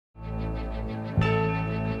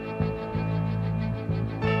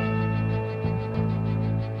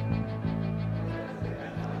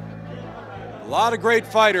lot of great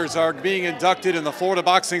fighters are being inducted in the Florida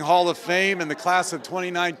Boxing Hall of Fame in the class of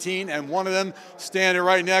 2019, and one of them standing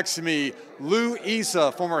right next to me, Lou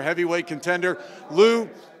Esa, former heavyweight contender. Lou,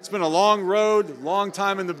 it's been a long road, long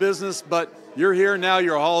time in the business, but you're here now,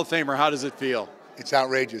 you're a Hall of Famer. How does it feel? It's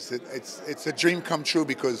outrageous. It's a dream come true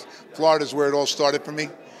because Florida's where it all started for me,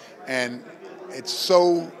 and it's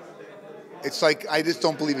like I just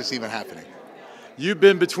don't believe it's even happening. You've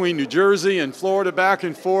been between New Jersey and Florida back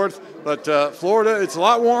and forth, but Florida, it's a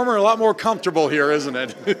lot warmer, a lot more comfortable here, isn't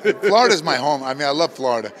it? Florida's my home. I mean, I love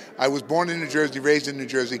Florida. I was born in New Jersey, raised in New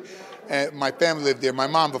Jersey. And my family lived there. My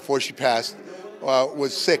mom, before she passed,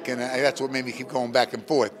 was sick, and that's what made me keep going back and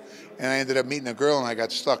forth. And I ended up meeting a girl, and I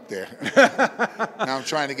got stuck there. Now I'm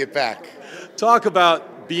trying to get back. Talk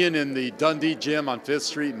about being in the Dundee gym on 5th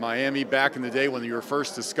Street in Miami back in the day when you were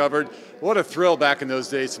first discovered. What a thrill back in those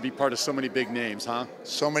days to be part of so many big names, huh?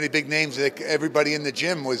 So many big names. Everybody in the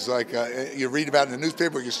gym was like, you read about it in the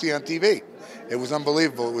newspaper, you see on TV. It was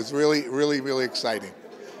unbelievable. It was really, really, really exciting.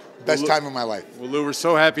 Best time of my life. Well, Lou, we're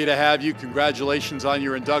so happy to have you. Congratulations on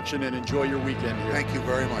your induction and enjoy your weekend here. Thank you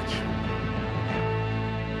very much.